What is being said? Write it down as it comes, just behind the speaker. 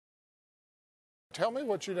Tell me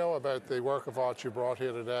what you know about the work of art you brought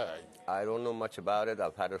here today. I don't know much about it.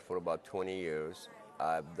 I've had it for about 20 years.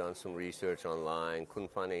 I've done some research online,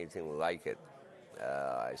 couldn't find anything like it.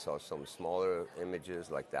 I saw some smaller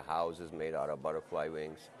images like the houses made out of butterfly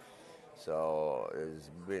wings. So it's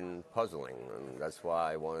been puzzling, and that's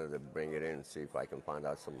why I wanted to bring it in and see if I can find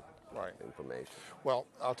out some information. Well,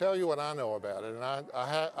 I'll tell you what I know about it, and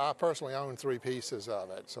I personally own 3 pieces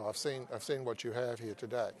of it, so I've seen what you have here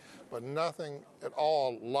today, but nothing at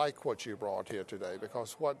all like what you brought here today,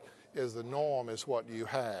 because what is the norm is what you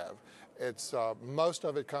have. It's most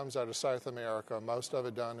of it comes out of South America, most of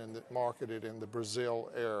it marketed in the Brazil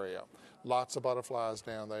area. Lots of butterflies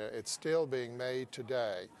down there. It's still being made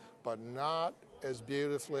today, but not as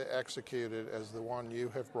beautifully executed as the one you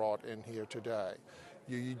have brought in here today.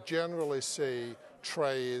 You generally see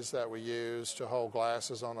trays that we use to hold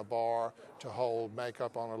glasses on a bar, to hold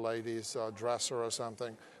makeup on a lady's dresser or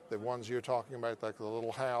something. The ones you're talking about, like the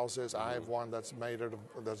little houses, I have one that's made out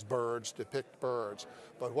of that's birds, depict birds.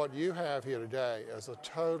 But what you have here today is a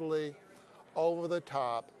totally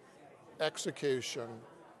over-the-top execution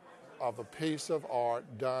of a piece of art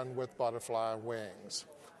done with butterfly wings.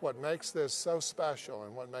 What makes this so special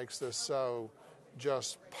and what makes this so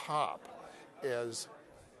just pop is,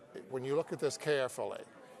 when you look at this carefully,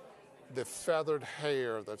 the feathered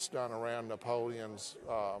hair that's done around Napoleon's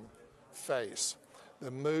face,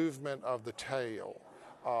 the movement of the tail,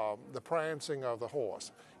 the prancing of the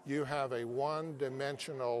horse. You have a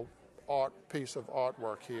one-dimensional piece of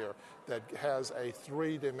artwork here that has a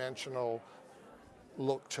 3-dimensional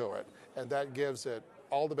look to it, and that gives it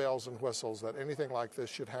all the bells and whistles that anything like this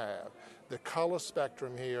should have. The color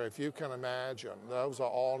spectrum here, if you can imagine, those are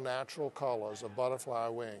all natural colors of butterfly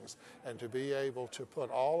wings, and to be able to put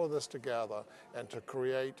all of this together and to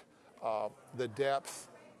create the depth,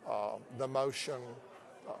 the motion,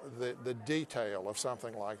 the detail of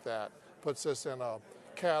something like that puts this in a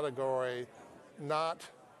category not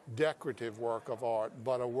decorative work of art,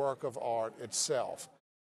 but a work of art itself.